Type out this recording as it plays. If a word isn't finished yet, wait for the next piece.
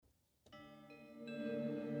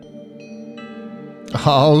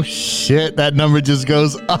Oh, shit. That number just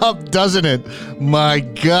goes up, doesn't it? My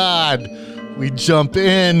God. We jump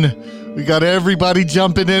in. We got everybody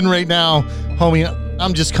jumping in right now. Homie,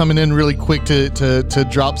 I'm just coming in really quick to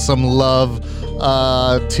drop some love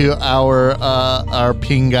to our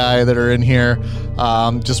ping guy that are in here.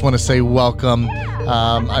 Just want to say welcome.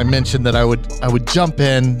 I mentioned that I would jump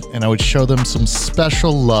in and I would show them some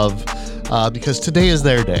special love because today is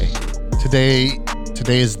their day. Today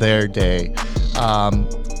is their day.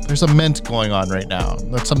 There's a mint going on right now.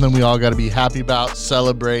 That's something we all got to be happy about,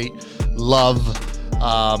 celebrate, love.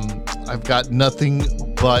 I've got nothing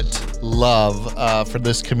but love for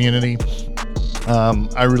this community.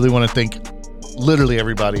 I really want to thank literally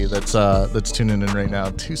everybody that's tuning in right now.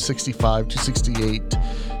 265, 268,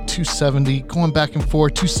 270, going back and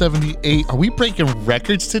forth, 278. Are we breaking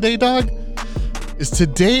records today, dog? Is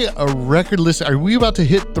today a record list? Are we about to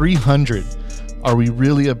hit 300? Are we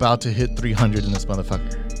really about to hit 300 in this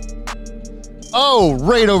motherfucker? Oh,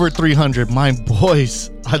 right over 300. My boys,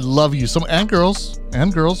 I love you. And girls,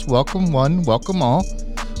 welcome one, welcome all.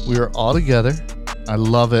 We are all together. I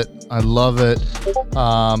love it.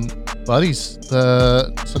 Buddies, it's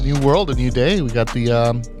a new world, a new day. We got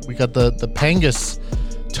the Pangus,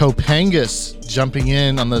 Topangus jumping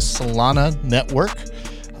in on the Solana network.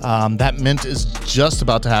 That mint is just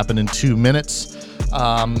about to happen in 2 minutes.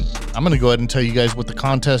 I'm going to go ahead and tell you guys what the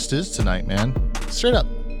contest is tonight, man. Straight up.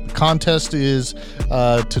 The contest is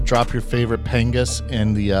to drop your favorite Pangus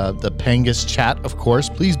in the Pangus chat, of course.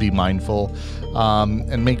 Please be mindful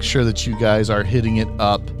and make sure that you guys are hitting it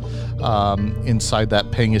up inside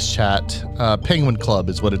that Pangus chat. Penguin Club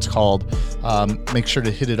is what it's called. Make sure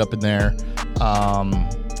to hit it up in there.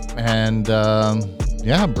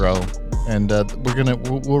 Yeah, bro. And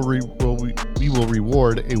we will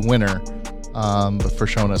reward a winner for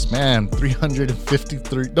showing us, man,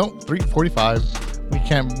 345. We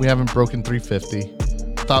haven't broken 350.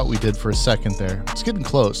 Thought we did for a second there. It's getting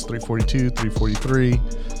close. 342, 343,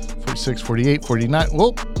 46, 48, 49.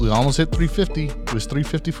 Whoop, we almost hit 350. It was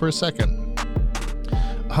 350 for a second.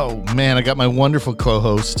 Oh man, I got my wonderful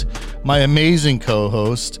co-host, my amazing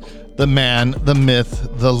co-host, the man, the myth,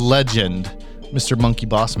 the legend, Mr. Monkey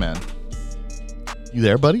Boss Man. You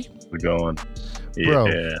there, buddy? We're going. Bro.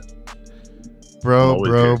 Yeah. Bro.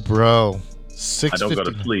 I don't go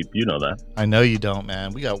to sleep. You know that. I know you don't,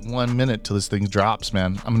 man. We got 1 minute till this thing drops,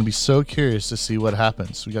 man. I'm going to be so curious to see what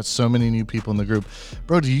happens. We got so many new people in the group.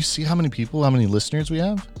 Bro, do you see how many listeners we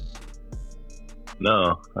have?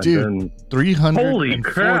 No. Dude,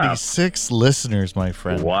 346 listeners, my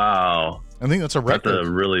friend. Wow. I think that's a record.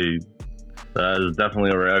 That is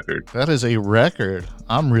definitely a record. That is a record.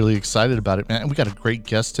 I'm really excited about it, man. And we got a great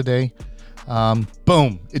guest today.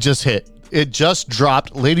 Boom. It just hit. It just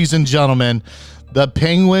dropped. Ladies and gentlemen, the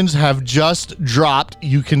Penguins have just dropped.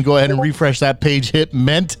 You can go ahead and refresh that page, hit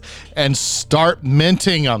mint, and start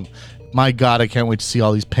minting them. My God, I can't wait to see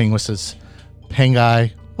all these penguins.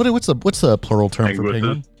 Pengai. What's the plural term for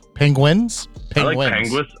penguin? Penguins?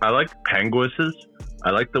 Penguins. I like penguises.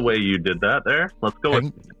 I like the way you did that there. Let's go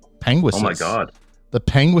with penguises. Oh my God. The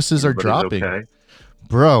penguises are dropping. Okay.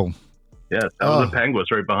 Bro. Yeah, that was a penguin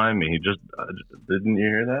right behind me. He just didn't you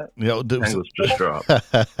hear that? Penguins just dropped.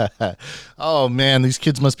 Oh man, these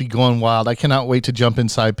kids must be going wild. I cannot wait to jump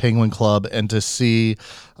inside Penguin Club and to see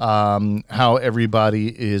how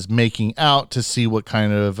everybody is making out, to see what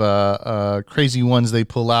kind of crazy ones they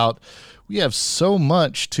pull out. We have so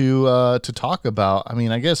much to talk about. I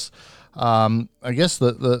mean, I guess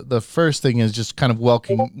the first thing is just kind of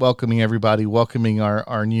welcoming everybody, welcoming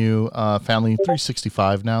our new family,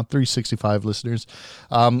 365 listeners,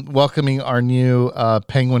 welcoming our new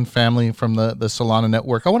Penguin family from the Solana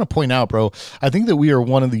network. I want to point out, bro, I think that we are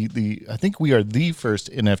one of we are the first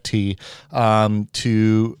NFT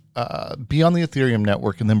to be on the Ethereum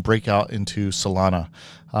network and then break out into Solana.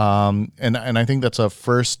 And I think that's a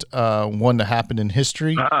first one to happen in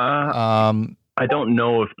history. I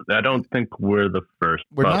don't think we're the first,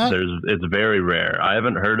 it's very rare. I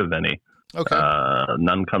haven't heard of any. Okay.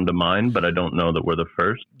 None come to mind, but I don't know that we're the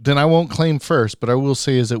first. Then I won't claim first, but I will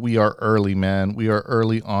say is that we are early, man. We are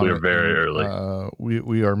early on. We're very early.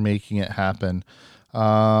 We are making it happen.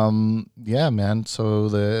 Yeah, man.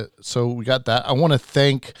 So we got that. I want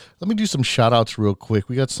to let me do some shout outs real quick.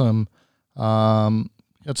 We got some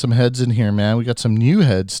heads in here, man. We got some new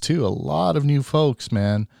heads too. A lot of new folks,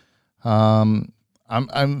 man.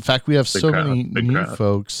 In fact, we have many new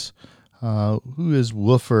folks. Who is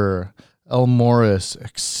Woofer? El Morris,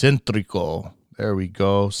 Eccentrico. There we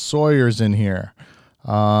go. Sawyer's in here.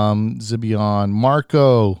 Zibion,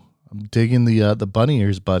 Marco. I'm digging the bunny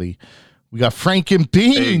ears, buddy. We got Franken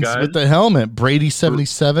Beans with the helmet. Brady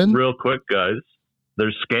 77. Real quick, guys.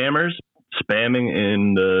 There's scammers spamming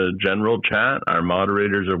in the general chat. Our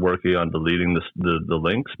moderators are working on deleting the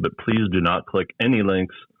links, but please do not click any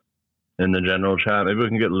links in the general chat. Maybe we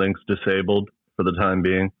can get links disabled for the time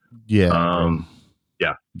being. Yeah.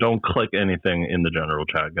 Yeah. Don't click anything in the general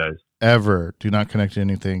chat, guys. Ever. Do not connect to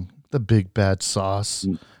anything. The big bad sauce.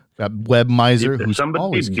 Got Web Miser. If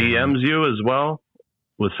somebody DMs you as well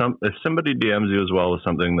if somebody DMs you as well with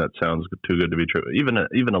something that sounds too good to be true, even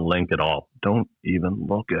a link at all, don't even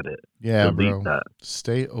look at it. Yeah, delete that.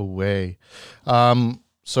 Stay away.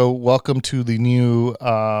 So welcome to the new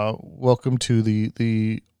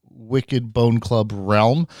the Wicked Bone Club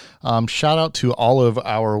realm. Shout out to all of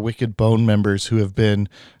our Wicked Bone members who have been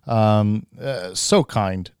so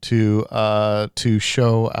kind to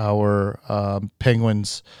show our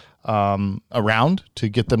penguins around, to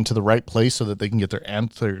get them to the right place so that they can get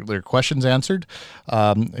their questions answered.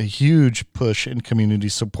 A huge push in community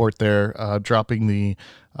support there, dropping the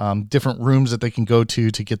different rooms that they can go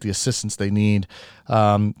to get the assistance they need.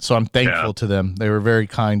 So I'm thankful to them. They were very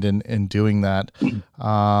kind in doing that.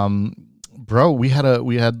 Bro, we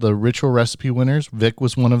had the ritual recipe winners. Vic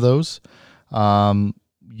was one of those.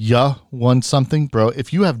 Won something, bro.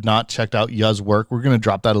 If you have not checked out Ya's work, we're going to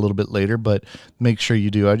drop that a little bit later, but make sure you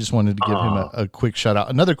do. I just wanted to give him a quick shout out.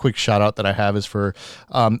 Another quick shout out that I have is for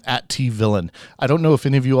at T Villain. I don't know if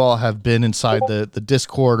any of you all have been inside the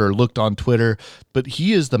Discord or looked on Twitter, but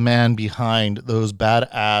he is the man behind those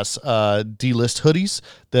badass D-list hoodies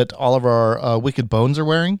that all of our Wicked Bones are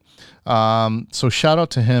wearing. So shout out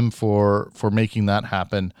to him for making that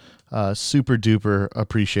happen. Super duper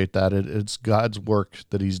appreciate that. It's God's work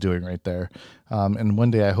that he's doing right there. And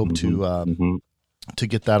one day I hope to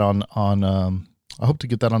get that on I hope to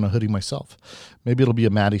get that on a hoodie myself. Maybe it'll be a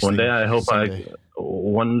Maddie's one thing. Day I hope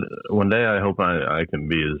one day I hope I can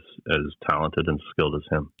be as talented and skilled as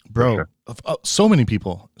him. Bro, sure. So many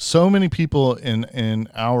people in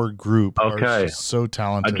our group are so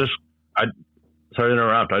talented. Sorry to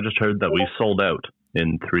interrupt. I just heard that we sold out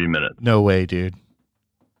in 3 minutes. No way, dude.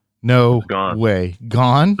 No way.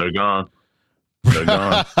 Gone? They're gone. They're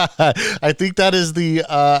gone. I think that is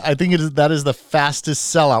that is the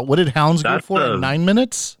fastest sellout. What did Hounds go for? 9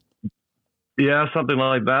 minutes? Yeah, something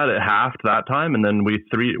like that. It halved that time, and then we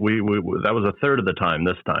that was a third of the time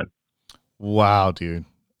this time. Wow, dude.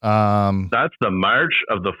 That's the march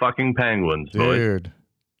of the fucking penguins, dude. Boy.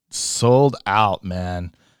 Sold out,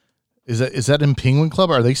 man. Is that in Penguin Club?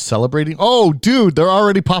 Are they celebrating? Oh, dude, they're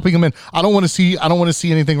already popping them in. I don't want to see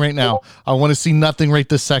anything right now. I want to see nothing right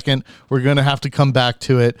this second. We're going to have to come back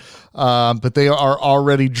to it. But they are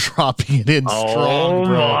already dropping it in strong,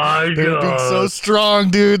 bro. They're being so strong,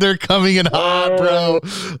 dude. They're coming in hot, bro.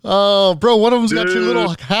 Oh, bro, one of them's got your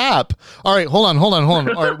little cap. All right, hold on. All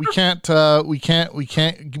right, we can't.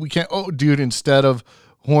 Oh, dude, instead of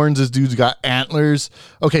horns, this dude's got antlers.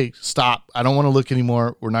 Okay, stop. I don't want to look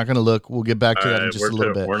anymore. We're not going to look. We'll get back to that in just a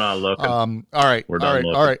little bit. We're not looking. All right.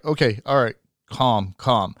 Okay. All right. Calm.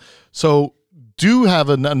 So do have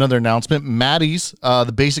another announcement. Maddie's,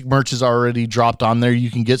 the basic merch is already dropped on there. You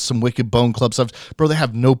can get some Wicked Bone Club stuff. Bro, they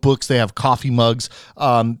have notebooks. They have coffee mugs.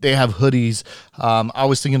 They have hoodies. I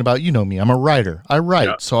was thinking about, you know me, I'm a writer. I write.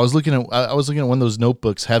 Yeah. So I was looking at one of those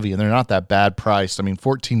notebooks heavy, and they're not that bad priced. I mean,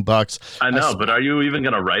 $14. I know, but are you even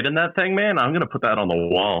going to write in that thing, man? I'm going to put that on the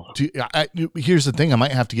wall. Here's the thing. I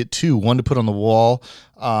might have to get two, one to put on the wall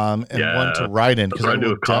and one to write in, because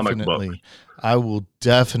I will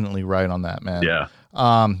definitely write on that, man. Yeah.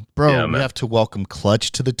 We have to welcome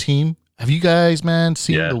Clutch to the team. Have you guys, man,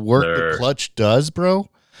 seen the work that Clutch does, bro?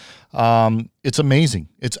 It's amazing.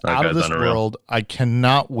 It's out of this world. I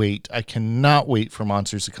cannot wait for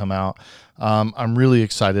Monsters to come out. I'm really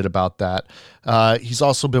excited about that. He's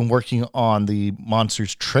also been working on the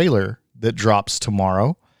Monsters trailer that drops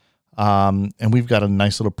tomorrow. And we've got a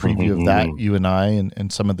nice little preview of that, you and I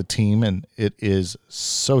and some of the team, and it is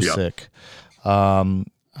so sick. I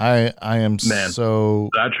am so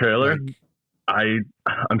that trailer.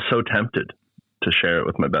 I'm so tempted to share it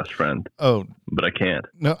with my best friend. Oh, but I can't.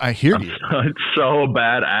 No, I hear you. It's so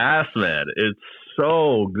badass, man. It's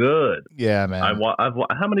so good. Yeah, man.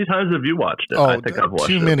 How many times have you watched it? I think I've watched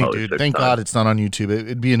too many, dude. Thank God it's not on YouTube.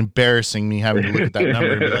 It'd be embarrassing me having to look at that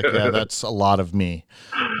number and be like, yeah, that's a lot of me.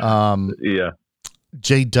 Yeah.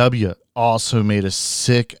 JW also made a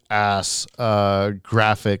sick ass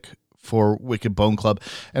graphic for Wicked Bone Club,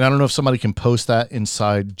 and I don't know if somebody can post that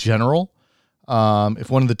inside General. If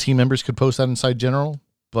one of the team members could post that inside General,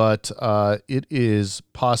 but it is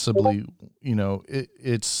possibly,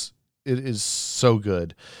 it's is so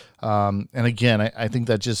good. And again, I think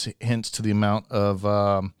that just hints to the amount of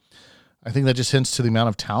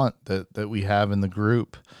talent that we have in the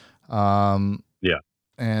group. Yeah.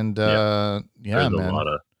 And There's man,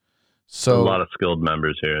 a lot of skilled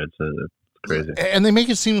members here. It's crazy. And they make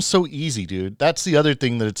it seem so easy, dude. That's the other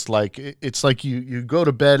thing that it's like you go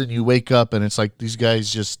to bed and you wake up and it's like these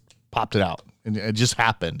guys just popped it out and it just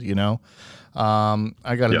happened, you know?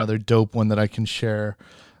 I got another dope one that I can share.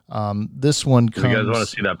 This one comes. If you guys want to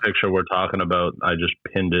see that picture we're talking about, I just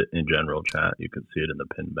pinned it in general chat. You can see it in the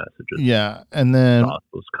pinned messages. Yeah. And then Sauce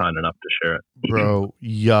was kind enough to share it.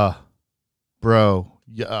 Bro,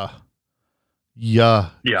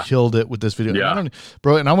 killed it with this video. Yeah. And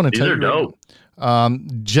I want to tell you, dope.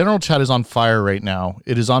 General Chat is on fire right now.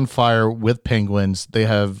 It is on fire with penguins. They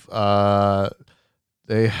have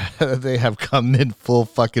they have come in full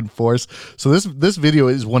fucking force. So this video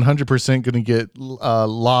is 100% going to get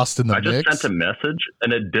lost in the mix. I just sent a message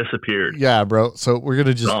and it disappeared. Yeah, bro. So we're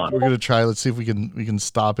gonna try. Let's see if we can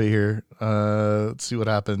stop it here. Let's see what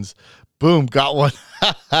happens. Boom, got one.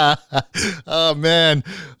 Oh man,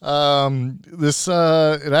 this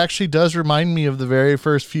it actually does remind me of the very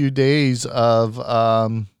first few days of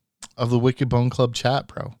the Wicked Bone Club chat,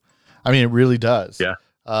 bro. I mean, it really does. Yeah.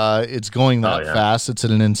 It's going that fast. It's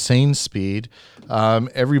at an insane speed.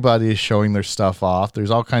 Everybody is showing their stuff off.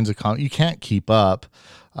 There's all kinds of you can't keep up.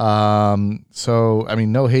 So I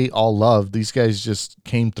mean, no hate, all love. These guys just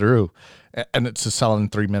came through. And it's a sell in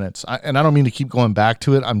 3 minutes. I don't mean to keep going back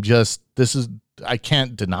to it. I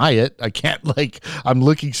can't deny it. I can't I'm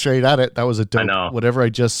looking straight at it. That was a dope. I know. Whatever I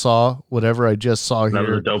just saw here. That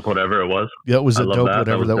was a dope whatever it was. Yeah, it was a dope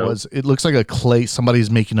whatever that was. It looks like a clay. Somebody's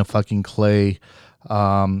making a fucking clay.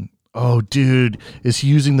 Oh, dude, is he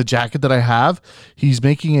using the jacket that I have? He's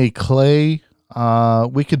making a clay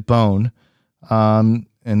Wicked Bone. And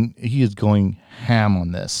he is going ham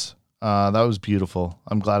on this. That was beautiful.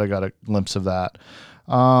 I'm glad I got a glimpse of that.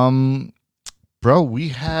 Bro, we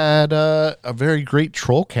had a very great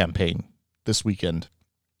troll campaign this weekend.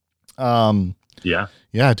 Yeah,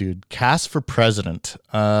 dude. Cast for president.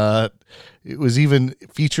 It was even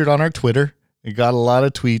featured on our Twitter. It got a lot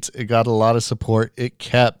of tweets. It got a lot of support. It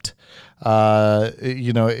kept,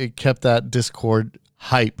 it kept that Discord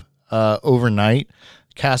hype overnight.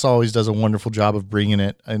 Cass always does a wonderful job of bringing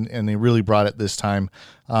it, and they really brought it this time.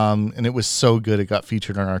 And it was so good. It got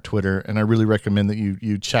featured on our Twitter, and I really recommend that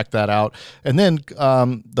you check that out. And then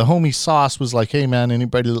the homie Sauce was like, "Hey man,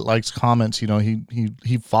 anybody that likes comments,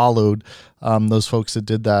 he followed those folks that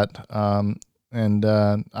did that." And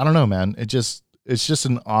I don't know, man. It's just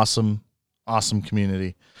an awesome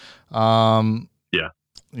community. Yeah,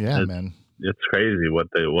 man. It's crazy what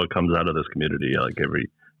comes out of this community. Like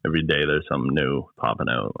every day there's something new popping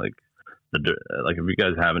out. Like if you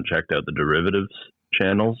guys haven't checked out the derivatives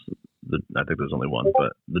channels, I think there's only one,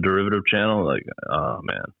 but the derivative channel, oh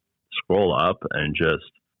man, scroll up and just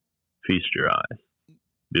feast your eyes.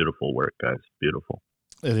 Beautiful work, guys. Beautiful.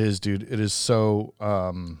 It is, dude. It is so,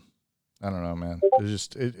 I don't know, man. There's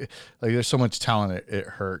so much talent. It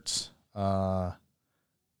hurts. It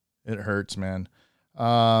hurts, man.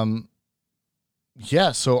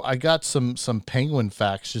 Yeah, so I got some penguin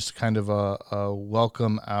facts, just kind of a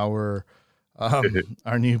welcome our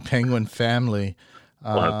new penguin family.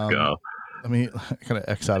 Let's go. Let me kind of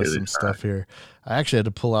X out of some stuff here. I actually had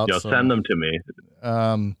to pull out. Send them to me.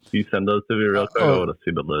 You send those to me real quick. I want to see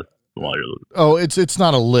the list while you're. Oh, it's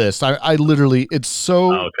not a list. I literally, it's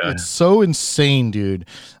so insane, dude.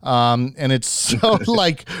 And it's so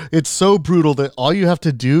it's so brutal that all you have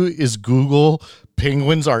to do is Google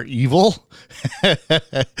penguins are evil,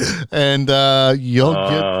 and you'll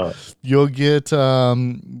get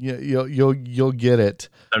it.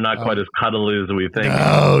 They're not quite as cuddly as we think.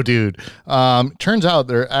 No, dude. Turns out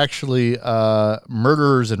they're actually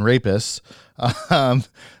murderers and rapists.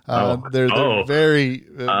 They're very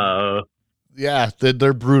they're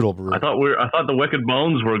brutal. I thought the Wicked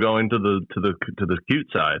Bones were going to the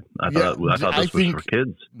cute side. I thought this was for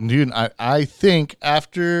kids. Dude, I think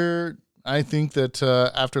that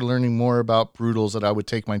after learning more about Brutals, that I would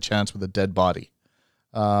take my chance with a dead body.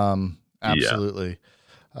 Absolutely.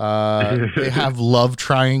 They have love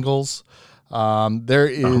triangles. There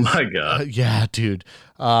is. Oh my god. Yeah, dude.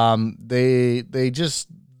 They're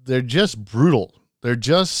just brutal. They're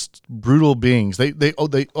just brutal beings. They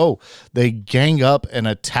gang up and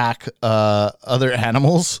attack other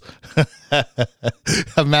animals.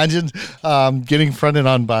 Imagine getting fronted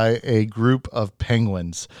on by a group of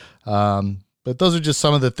penguins. But those are just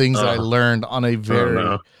some of the things that I learned on a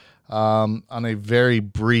very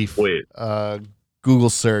brief Google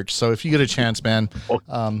search. So if you get a chance, man,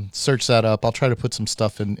 search that up. I'll try to put some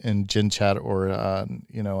stuff in Gin Chat or on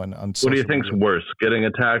social What do you think's media. worse, getting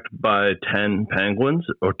attacked by 10 penguins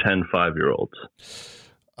or 10 5-year-olds?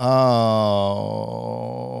 Oh,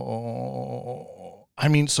 I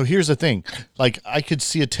mean, so here's the thing. Like, I could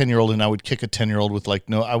see a 10-year-old and I would kick a 10-year-old with like,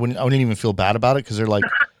 no, I wouldn't even feel bad about it because they're like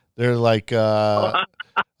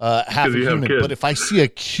half a human. But if I see a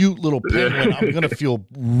cute little penguin, I'm going to feel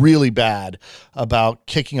really bad about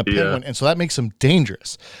kicking a penguin. And so that makes them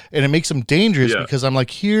dangerous. And it makes them dangerous because I'm like,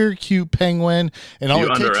 here, cute penguin. And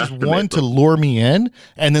all it takes is one to lure me in,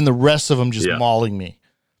 and then the rest of them just mauling me.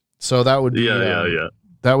 So that would be,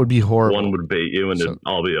 that would be horrible. One would bait you and it'd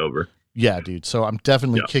all be over. Yeah, dude. So I'm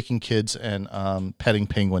definitely kicking kids and petting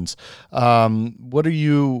penguins. What's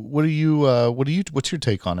your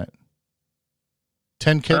take on it?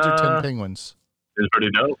 10 kids or 10 penguins? Seems pretty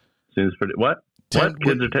dope. Seems pretty, what? 10, what?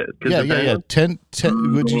 Kids are 10,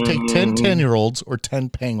 would you take 10 10-year-olds or 10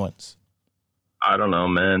 penguins? I don't know,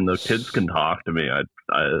 man. The kids can talk to me.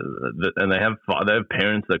 And they have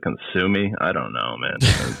parents that can sue me. I don't know, man.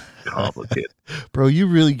 It's complicated. Bro, you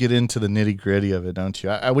really get into the nitty-gritty of it, don't you?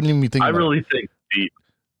 I wouldn't even be thinking I really think deep.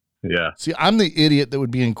 Yeah. See, I'm the idiot that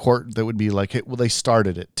would be in court that would be like, hey, well, they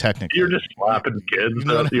started it, technically. You're just slapping kids.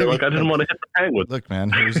 You're like, I didn't want to hit the penguin. Look,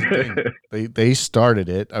 man, here's the thing. They started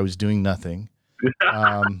it. I was doing nothing.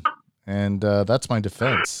 And that's my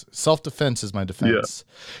defense. Self-defense is my defense.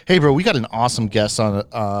 Yeah. Hey, bro, we got an awesome guest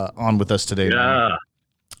on with us today. Yeah.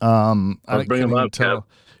 Man. I'll bring him up, Kev.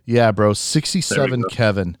 Yeah, bro, 67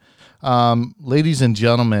 Kevin. Ladies and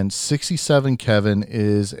gentlemen, 67 Kevin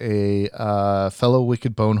is a fellow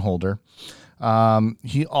Wicked Bone holder.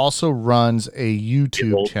 He also runs a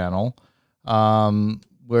YouTube channel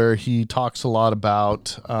where he talks a lot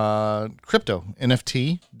about crypto,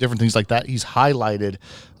 NFT, different things like that. He's highlighted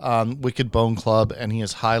Wicked Bone Club, and he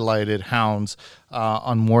has highlighted Hounds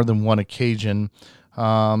on more than one occasion.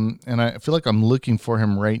 And I feel like I'm looking for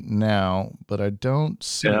him right now, but I don't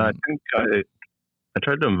see him. I think I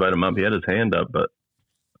tried to invite him up. He had his hand up, but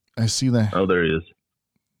I see that. Oh, there he is.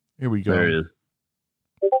 Here we go. There he is.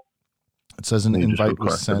 It says an invite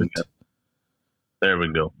was sent. There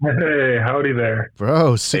we go. Hey, howdy there.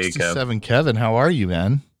 Bro, 67 Kevin, how are you,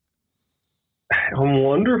 man? I'm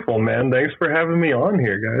wonderful, man. Thanks for having me on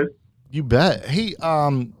here, guys. You bet. Hey,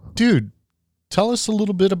 dude, tell us a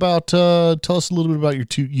little bit about your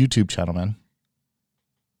YouTube channel, man.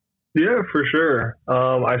 Yeah, for sure.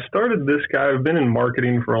 I started this guy. I've been in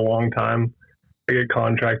marketing for a long time. I get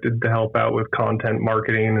contracted to help out with content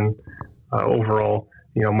marketing and overall,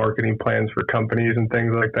 marketing plans for companies and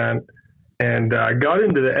things like that. And I got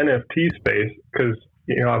into the NFT space because,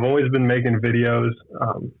 I've always been making videos,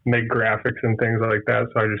 make graphics and things like that.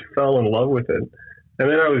 So I just fell in love with it. And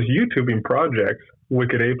then I was YouTubing projects.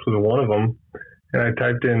 Wicked Apes was one of them. And I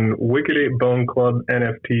typed in Wicked Ape Bone Club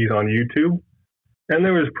NFTs on YouTube. And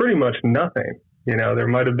there was pretty much nothing. There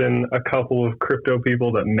might have been a couple of crypto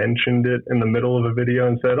people that mentioned it in the middle of a video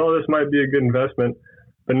and said, oh, this might be a good investment.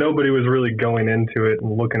 But nobody was really going into it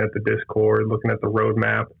and looking at the Discord, looking at the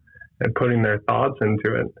roadmap and putting their thoughts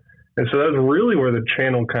into it. And so that's really where the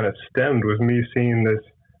channel kind of stemmed, was me seeing this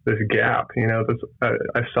gap.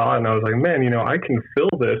 I saw it and I was like, man, I can fill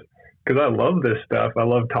this because I love this stuff. I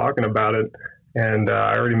love talking about it. And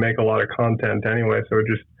I already make a lot of content anyway, so it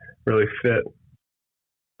just really fit.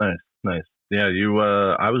 Nice. Yeah,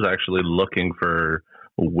 I was actually looking for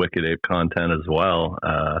Wicked Ape content as well.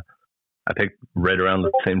 I think right around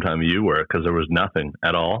the same time you were, because there was nothing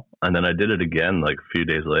at all. And then I did it again like a few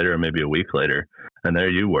days later, maybe a week later, and there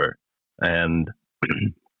you were. And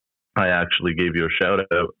I actually gave you a shout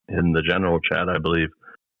out in the general chat, I believe.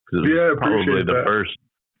 Yeah, probably the that. first.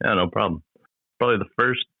 Yeah, no problem. Probably the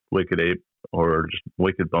first Wicked Ape or just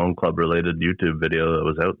Wicked Bone Club related YouTube video that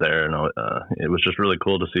was out there, and it was just really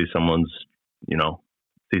cool to see someone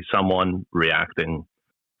reacting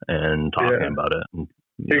and talking about it. And,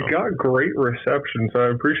 it got great reception, so I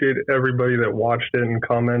appreciate everybody that watched it and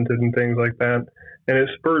commented and things like that. And it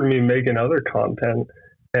spurred me making other content,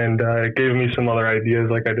 and it gave me some other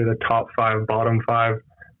ideas. Like I did a top 5, bottom 5,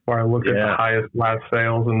 where I looked at the highest last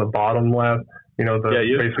sales and the bottom last. You have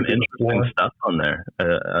some interesting stuff on there.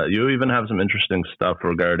 You even have some interesting stuff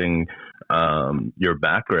regarding your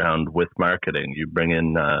background with marketing. You bring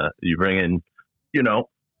in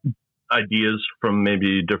ideas from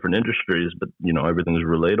maybe different industries, but everything's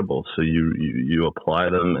relatable. So you apply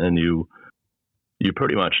them, and you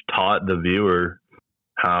pretty much taught the viewer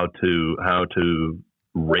how to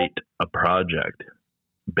rate a project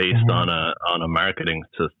based on a marketing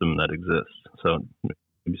system that exists. So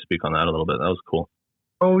maybe speak on that a little bit. That was cool.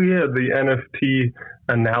 Oh yeah, the NFT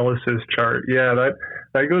analysis chart. Yeah,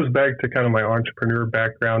 that goes back to kind of my entrepreneur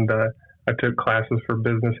background. I took classes for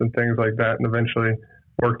business and things like that, and eventually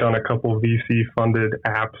worked on a couple of VC funded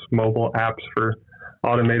apps, mobile apps for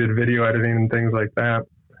automated video editing and things like that.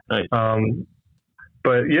 Nice.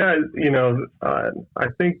 But yeah, I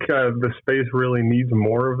think the space really needs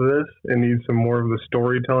more of this. It needs some more of the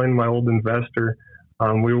storytelling. My old investor,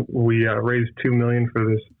 we raised $2 million for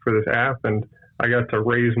this app, and I got to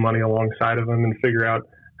raise money alongside of him and figure out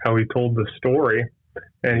how he told the story.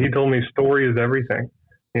 And he told me story is everything.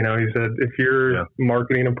 He said, if you're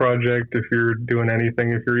marketing a project, if you're doing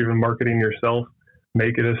anything, if you're even marketing yourself,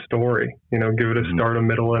 make it a story. Give it a start, a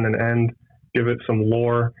middle, and an end. Give it some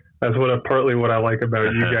lore. That's partly what I like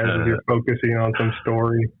about you guys is you're focusing on some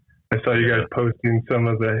story. I saw you guys posting some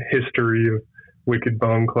of the history of Wicked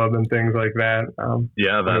Bone Club and things like that.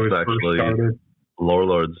 That's actually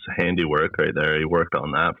Lorelord's handiwork right there. He worked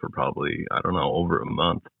on that for probably, I don't know, over a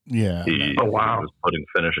month. Yeah. He was putting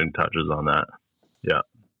finishing touches on that. Yeah.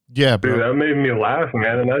 Yeah, bro. Dude, that made me laugh,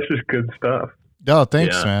 man, and that's just good stuff. Oh,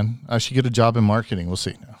 thanks, man. I should get a job in marketing. We'll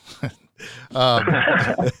see now.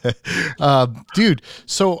 Dude,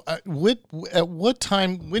 so at what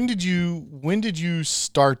time, when did you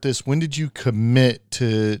start this? When did you commit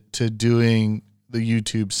to doing the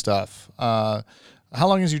YouTube stuff? How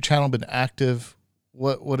long has your channel been active?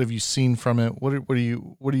 What have you seen from it? What do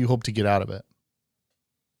you hope to get out of it?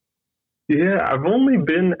 Yeah, I've only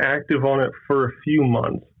been active on it for a few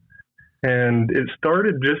months, and it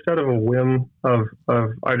started just out of a whim of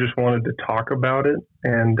I just wanted to talk about it,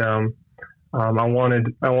 and I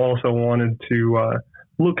also wanted to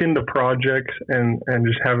look into projects and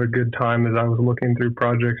just have a good time as I was looking through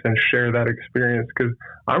projects and share that experience, because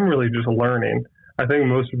I'm really just learning. I think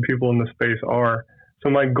most of the people in the space are. So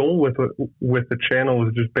my goal with the channel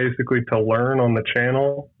was just basically to learn on the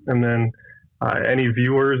channel, and then any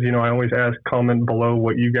viewers, I always ask, comment below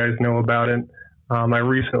what you guys know about it. I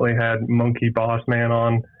recently had Monkey Boss Man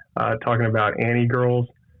on talking about Annie Girls,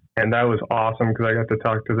 and that was awesome because I got to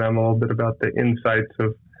talk to them a little bit about the insights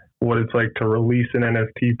of what it's like to release an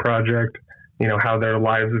NFT project, how their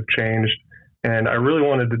lives have changed. And I really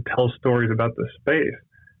wanted to tell stories about the space,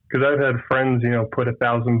 because I've had friends, put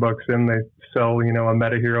 $1,000 in, they sell, a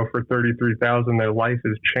meta hero for 33,000. Their life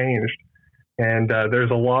has changed. And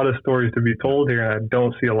there's a lot of stories to be told here, and I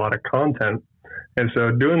don't see a lot of content. And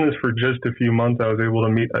so doing this for just a few months, I was able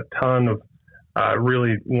to meet a ton of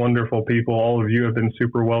really wonderful people. All of you have been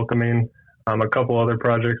super welcoming. A couple other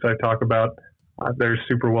projects I talk about, they're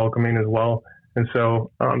super welcoming as well. And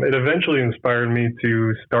so it eventually inspired me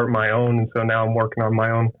to start my own. And so now I'm working on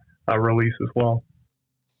my own release as well.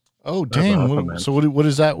 Oh, dang. Awesome, so what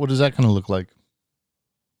is that? What does that kind of look like?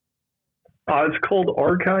 It's called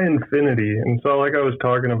Archai Infinity. And so like I was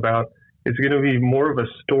talking about, it's going to be more of a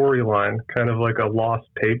storyline, kind of like a Lost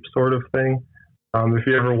tape sort of thing. If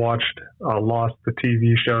you ever watched Lost, the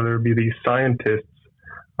TV show, there would be these scientists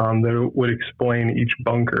that would explain each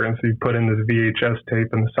bunker. And so you put in this VHS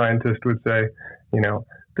tape, and the scientist would say,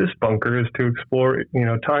 this bunker is to explore,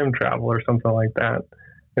 time travel or something like that.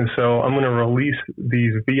 And so I'm going to release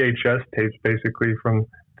these VHS tapes basically from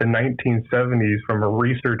the 1970s from a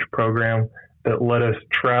research program that let us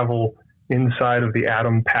travel inside of the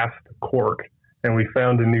atom past the quark, and we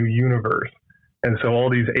found a new universe. And so all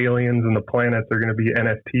these aliens and the planets are going to be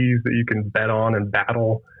NFTs that you can bet on and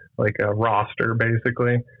battle, like a roster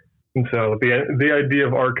basically. And so the idea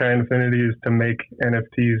of Archai Infinity is to make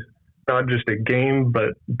NFTs not just a game,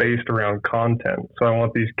 but based around content. So I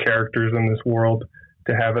want these characters in this world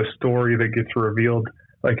to have a story that gets revealed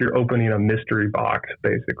like you're opening a mystery box,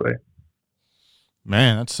 basically.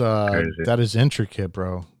 Man, that's that is intricate,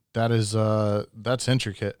 bro. That's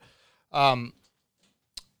intricate. Yeah,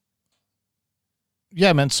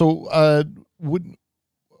 man. So when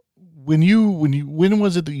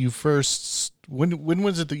was it that you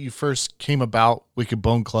first came about Wicked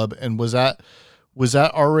Bone Club, and was that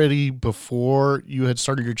already before you had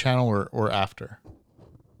started your channel or after?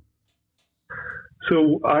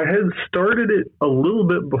 So I had started it a little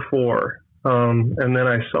bit before, and then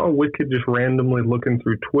I saw Wicked just randomly looking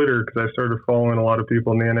through Twitter because I started following a lot of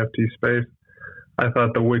people in the NFT space. I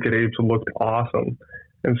thought the Wicked Apes looked awesome.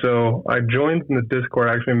 And so I joined in the Discord.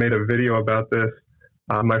 I actually made a video about this,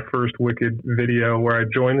 my first Wicked video, where I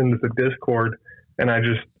joined into the Discord and I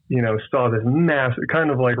just, saw this massive,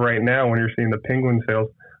 kind of like right now when you're seeing the penguin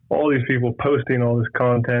sales, all these people posting all this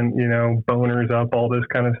content, boners up, all this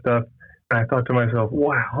kind of stuff. And I thought to myself,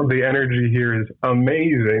 wow, the energy here is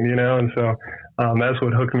amazing, And so that's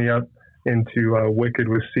what hooked me up into Wicked,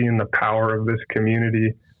 was seeing the power of this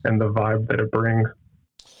community and the vibe that it brings.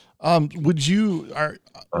 What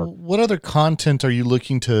other content are you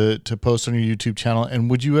looking to post on your YouTube channel? And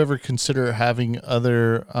would you ever consider having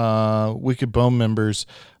other Wicked Bone members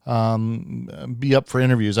be up for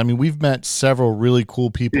interviews? I mean, we've met several really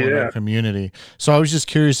cool people in our community. So I was just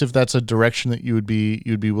curious if that's a direction that you'd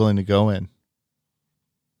be willing to go in.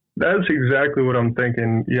 That's exactly what I'm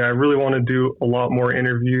thinking. Yeah, I really want to do a lot more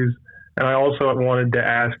interviews. And I also wanted to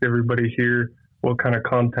ask everybody here what kind of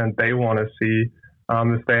content they want to see.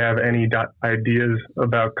 If they have any ideas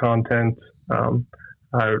about content,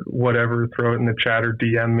 whatever, throw it in the chat or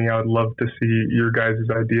DM me. I would love to see your guys'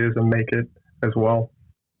 ideas and make it as well.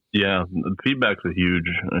 Yeah, feedback's a huge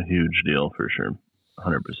deal for sure.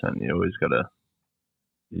 100%. You always gotta,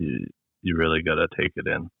 you really gotta take it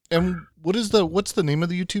in. And what's the name of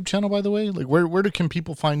the YouTube channel, by the way? Like where can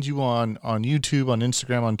people find you on YouTube, on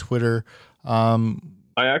Instagram, on Twitter? I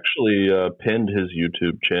actually pinned his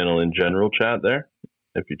YouTube channel in general chat there.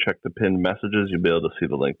 If you check the pinned messages, you'll be able to see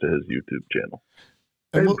the link to his YouTube channel.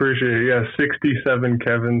 I appreciate it. Yeah, 67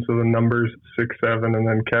 Kevin. So the number's 67, and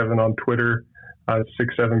then Kevin on Twitter,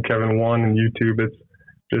 67 Kevin 1, and YouTube it's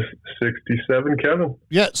just 67 Kevin.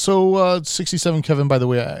 Yeah. So 67 Kevin. By the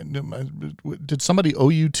way, did somebody owe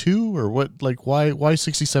you two, or what? Like why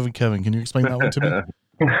 67 Kevin? Can you explain that one to me?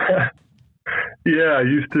 Yeah, I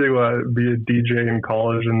used to be a DJ in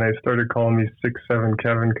college, and they started calling me 6'7"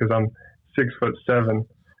 Kevin because I'm 6'7".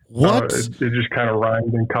 What? It just kind of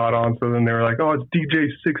rhymed and caught on. So then they were like, "Oh, it's DJ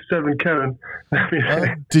 6'7" Kevin."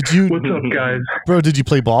 Did you? What's up, guys? Bro, did you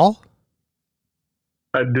play ball?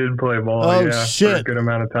 I did play ball. Oh, yeah, shit. for a good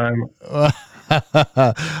amount of time. I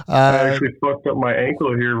actually fucked up my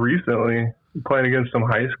ankle here recently, playing against some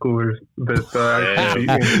high schoolers that actually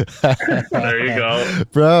beat me. There you go.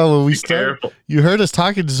 Bro, when we started, you heard us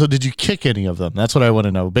talking, so did you kick any of them? That's what I want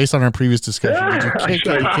to know. Based on our previous discussion, did you kick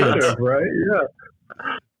any kids? Right, yeah.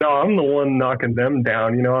 No, I'm the one knocking them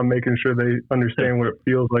down. You know, I'm making sure they understand what it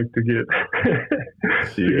feels like to get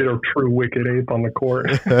a true wicked ape on the court.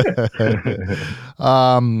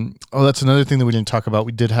 That's another thing that we didn't talk about.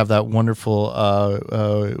 We did have that wonderful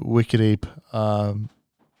wicked ape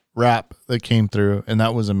rap that came through, and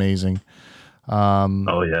that was amazing.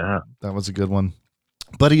 Oh yeah, that was a good one.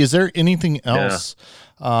 Buddy, is there anything else?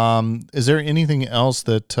 Yeah. Is there anything else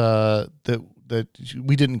that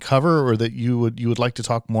we didn't cover, or that you would like to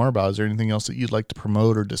talk more about? Is there anything else that you'd like to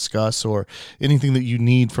promote or discuss, or anything that you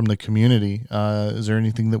need from the community? Is there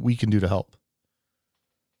anything that we can do to help?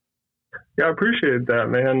 Yeah, I appreciate that,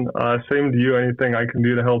 man. Same to you. Anything I can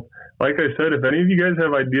do to help. Like I said, if any of you guys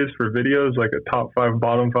have ideas for videos, like a top 5,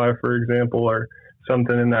 bottom 5, for example, or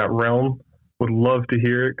something in that realm, would love to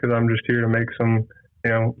hear it, because I'm just here to make some,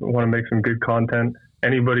 want to make some good content.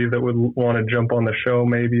 Anybody that would want to jump on the show,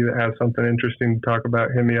 maybe, that has something interesting to talk about,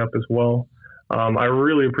 hit me up as well. I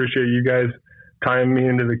really appreciate you guys tying me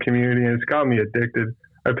into the community, and it's got me addicted.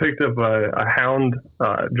 I picked up a hound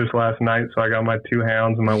just last night, so I got my 2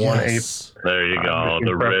 hounds and my 1 ape. There you go.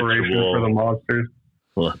 The preparation ritual for the monsters.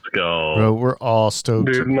 Let's go. Bro, we're all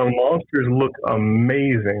stoked. Dude, the monsters look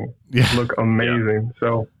amazing. Yeah. Look amazing. Yeah.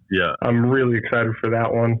 So yeah, I'm really excited for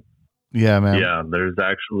that one. Yeah, man. Yeah, there's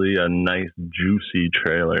actually a nice juicy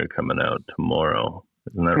trailer coming out tomorrow.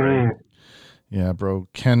 Isn't that right? Yeah, bro.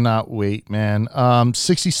 Cannot wait, man.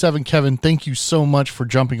 67 Kevin, thank you so much for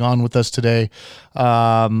jumping on with us today.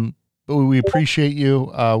 We appreciate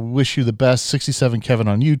you. Wish you the best. 67 Kevin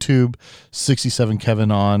on YouTube, 67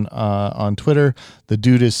 Kevin on Twitter. The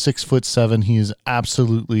dude is 6'7". He is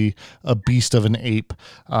absolutely a beast of an ape.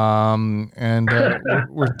 We're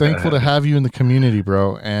thankful to have you in the community,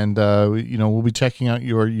 bro. And we'll be checking out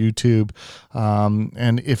your YouTube.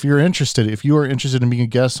 And if you are interested in being a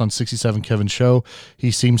guest on 67 Kevin's show,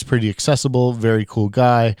 he seems pretty accessible, very cool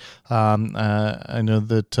guy. I know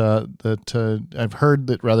that I've heard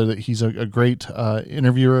that he's a great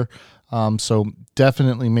interviewer. So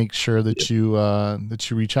definitely make sure that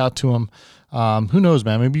you reach out to him. Who knows,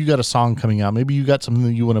 man? Maybe you got a song coming out. Maybe you got something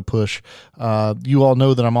that you want to push. You all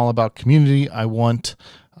know that I'm all about community. I want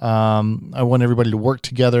everybody to work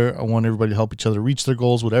together. I want everybody to help each other reach their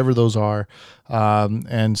goals, whatever those are.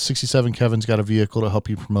 And 67 Kevin's got a vehicle to help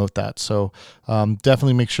you promote that. So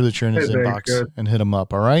definitely make sure that you're in his inbox and hit him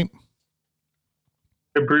up. All right.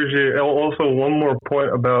 I appreciate it. Also, one more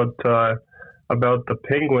point about the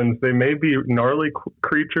penguins. They may be gnarly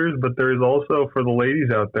creatures, but there is also, for the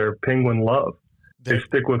ladies out there, penguin love. They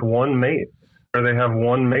stick with one mate, or they have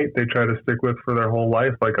one mate they try to stick with for their whole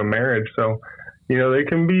life, like a marriage. So, they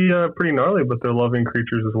can be pretty gnarly, but they're loving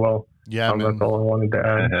creatures as well. Yeah, man. That's all I wanted to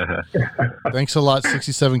add. Thanks a lot,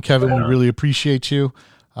 67 Kevin. We really appreciate you.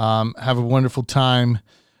 Have a wonderful time.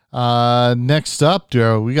 Next up,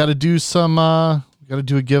 Daryl, we got to do some. We got to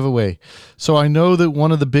do a giveaway. So I know that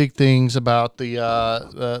one of the big things about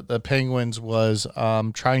the Penguins was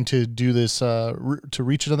trying to do this to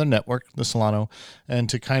reach another network, the Solano, and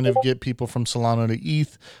to kind of get people from Solano to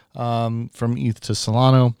ETH, from ETH to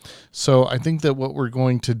Solano. So I think that what we're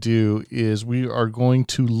going to do is we are going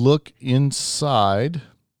to look inside.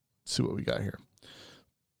 Let's see what we got here.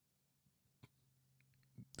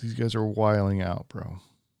 These guys are wiling out, bro.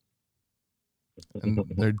 And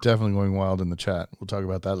they're definitely going wild in the chat. We'll talk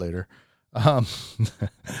about that later. We're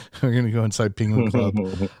going to go inside Penguin Club.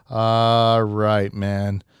 All right,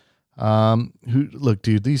 man. Look,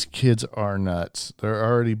 dude, these kids are nuts. They're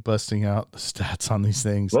already busting out the stats on these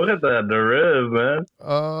things. Look at that deriv, man.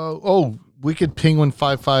 Wicked Penguin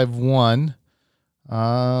 551.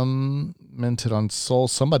 Minted on Soul.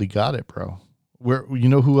 Somebody got it, bro. You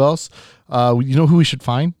know who else? You know who we should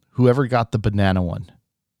find? Whoever got the banana one.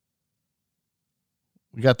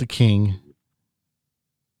 We got the king,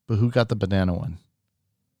 but who got the banana one?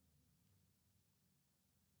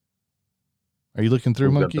 Are you looking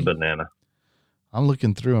through, Monkey? Got the banana. I'm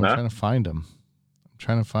looking through. I'm trying to find them. I'm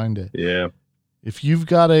trying to find it. Yeah. I think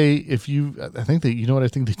that, you know what I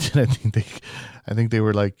think they did? I think they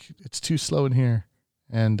were like, it's too slow in here.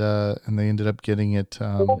 And they ended up getting it.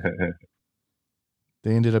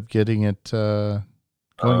 They ended up getting it going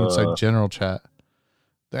inside general chat.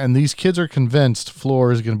 And these kids are convinced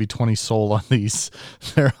floor is going to be 20 soul on these.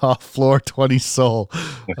 They're off floor 20 soul.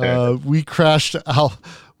 We crashed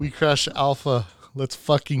alpha. Let's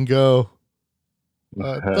fucking go.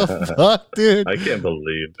 What the fuck, dude? I can't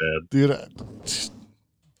believe that. Dude,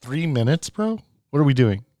 3 minutes, bro? What are we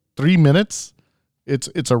doing? 3 minutes?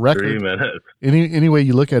 It's a record. 3 minutes. Any way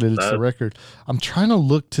you look at it, it's a record. I'm trying to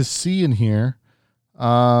look to see in here.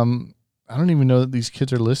 I don't even know that these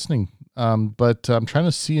kids are listening. But I'm trying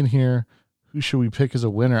to see in here, who should we pick as a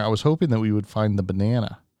winner? I was hoping that we would find the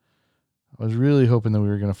banana. I was really hoping that we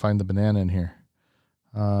were going to find the banana in here.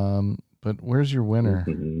 But where's your winner?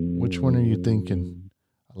 Which one are you thinking?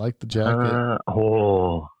 I like the jacket.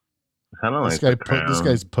 Kind of like this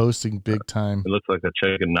guy's posting big time. It looks like a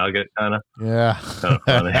chicken nugget, kind of. Yeah.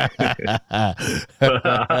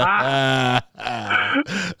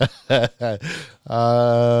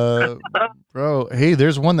 Bro, hey,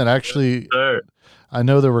 there's one that actually. I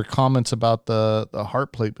know there were comments about the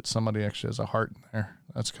heart plate, but somebody actually has a heart in there.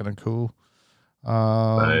 That's kind of cool.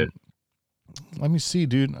 Right. Let me see,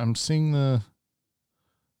 dude. I'm seeing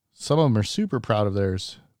some of them are super proud of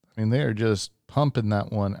theirs. I mean, they are just pumping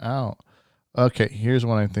that one out. Okay, here's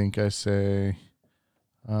one I think I say.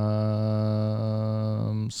 They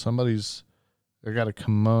got a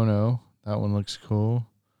kimono. That one looks cool.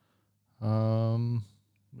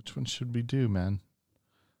 Which one should we do, man?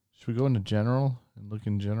 Should we go into general and look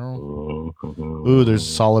in general? Ooh, there's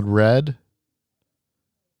solid red.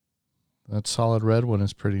 That solid red one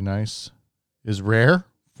is pretty nice. Is rare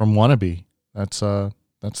from Wannabe. That's the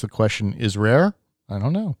question. Is rare? I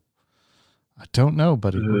don't know. I don't know,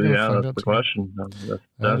 buddy. Yeah, that's the question.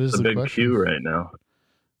 That's the big Q right now.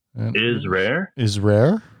 Is rare? Is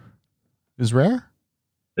rare? Is rare?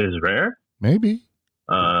 Is rare? Maybe.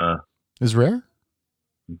 Is rare?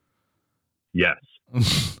 Yes.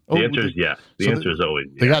 The answer is yes. The answer is always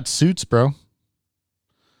yes. They got suits, bro.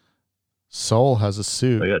 Soul has a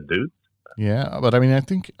suit. They got dudes? Yeah, but I mean, I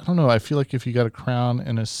don't know. I feel like if you got a crown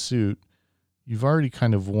and a suit, you've already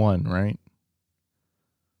kind of won, right?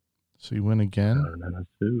 So you win again. And a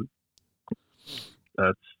suit.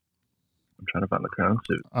 I'm trying to find the crown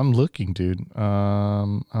suit. I'm looking, dude.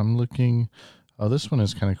 I'm looking. Oh, this one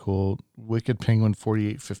is kind of cool. Wicked Penguin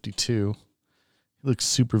 4852. He looks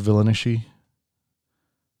super villainishy.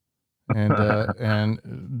 And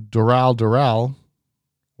Doral,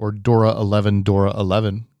 or Dora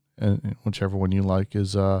 11, and whichever one you like,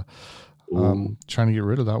 is trying to get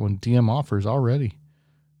rid of that one. DM offers already.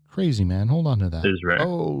 Crazy, man. Hold on to that. Is rare.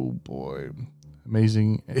 Oh boy,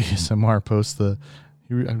 amazing. ASMR posts I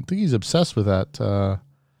think he's obsessed with that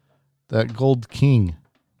gold king,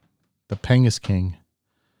 the Pengus King.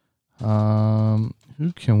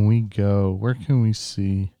 Who can we go? Where can we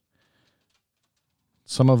see?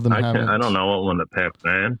 Some of them haven't. I don't know what one to pick,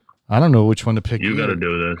 man. I don't know which one to pick. You got to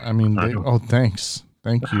do this. I mean, thanks.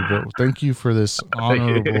 Thank you. But thank you for this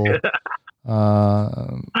honorable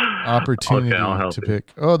opportunity to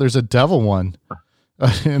pick. Oh, there's a devil one.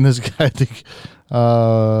 And this guy, I think,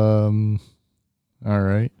 all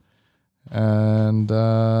right. And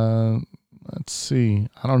let's see.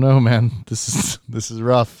 I don't know, man. This is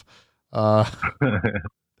rough.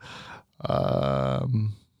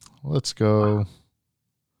 Let's go.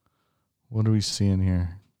 What do we see in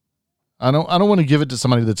here? I don't want to give it to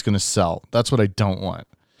somebody that's going to sell. That's what I don't want.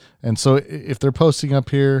 And so if they're posting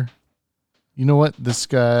up here, you know what? This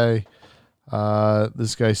guy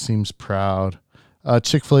seems proud.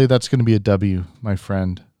 Chick-fil-A, that's going to be a W, my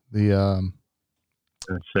friend. The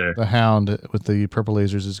Hound with the purple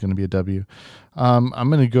lasers is going to be a W. I'm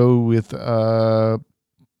going to go with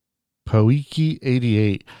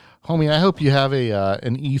Poiki88. Homie, I hope you have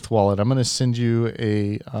an ETH wallet. I'm going to send you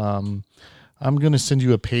a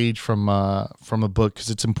page from a book,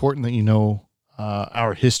 because it's important that you know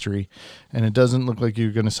our history, and it doesn't look like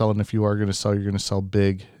you're going to sell it. And if you are going to sell, you're going to sell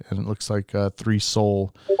big, and it looks like 3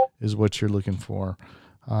 Sol is what you're looking for.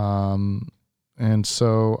 And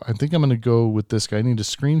so I think I'm going to go with this guy. I need to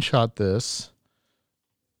screenshot this.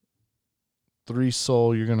 3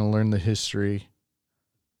 Sol, you're going to learn the history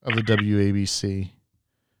of the WABC.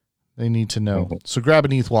 They need to know. So grab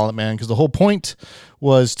an ETH wallet, man, because the whole point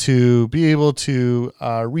was to be able to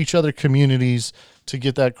reach other communities to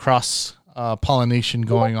get that cross pollination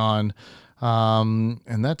going on.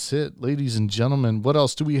 And that's it, ladies and gentlemen. What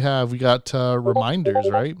else do we have? We got reminders,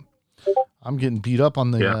 right? I'm getting beat up on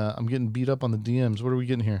the DMs. What are we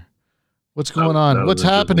getting here? What's going on? What's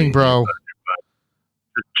happening, bro?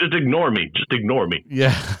 Just ignore me. Just ignore me.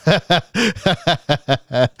 Yeah.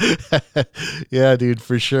 Yeah, dude,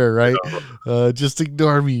 for sure, right? Just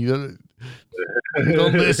ignore me. You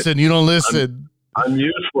don't listen. You don't listen. I'm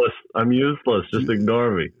useless. Just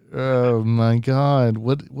ignore me. Oh my God.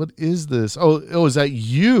 What is this? Oh, is that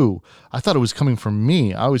you? I thought it was coming from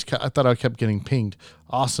me. I thought I kept getting pinged.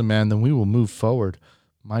 Awesome, man. Then we will move forward.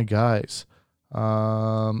 My guys.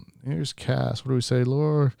 Here's Cass. What do we say,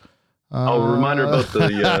 Lord? Reminder about the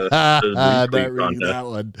retweet contest. That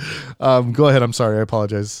one. Go ahead. I'm sorry. I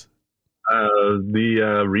apologize.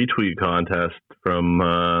 The retweet contest from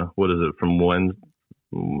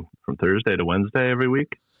from Thursday to Wednesday every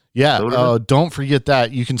week. Yeah. Don't forget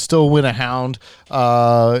that. You can still win a hound.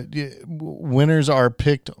 Winners are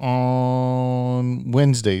picked on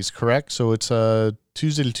Wednesdays, correct? So it's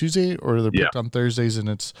Tuesday to Tuesday, or they're picked on Thursdays, and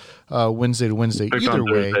it's Wednesday to Wednesday. Either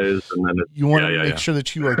way, you want to make sure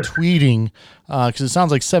that you are tweeting, because it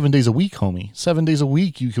sounds like 7 days a week, homie. 7 days a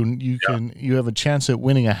week, you have a chance at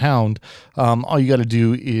winning a hound. All you got to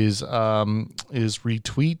do is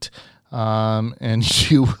retweet.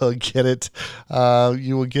 And you will get it.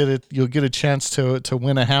 You'll get a chance to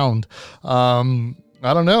win a hound.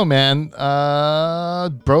 I don't know, man.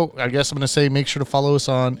 Bro, I guess I'm going to say make sure to follow us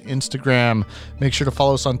on Instagram. Make sure to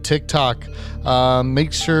follow us on TikTok.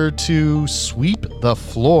 Make sure to sweep the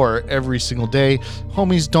floor every single day.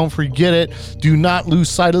 Homies, don't forget it. Do not lose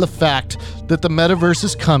sight of the fact that the metaverse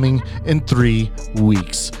is coming in 3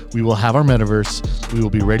 weeks. We will have our metaverse. We will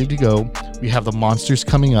be ready to go. We have the monsters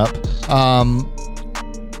coming up.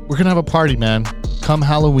 We're going to have a party, man. Come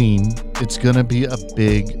Halloween, it's going to be a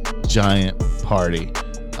big, giant party.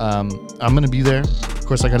 I'm going to be there. Of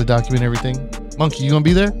course, I got to document everything. Monkey, you going to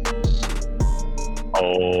be there?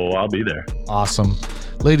 Oh, I'll be there. Awesome.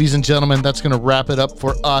 Ladies and gentlemen, that's going to wrap it up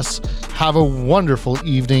for us. Have a wonderful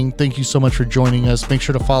evening. Thank you so much for joining us. Make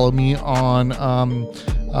sure to follow me on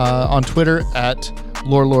Twitter at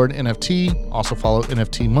LoreLordNFT. Also follow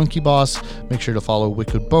NFT Monkey Boss. Make sure to follow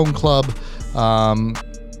Wicked Bone Club.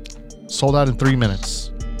 Sold out in 3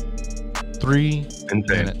 minutes. 3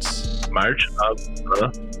 minutes. March of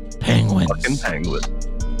the Penguins. Fucking Penguins.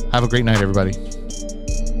 Have a great night, everybody.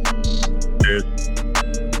 Cheers.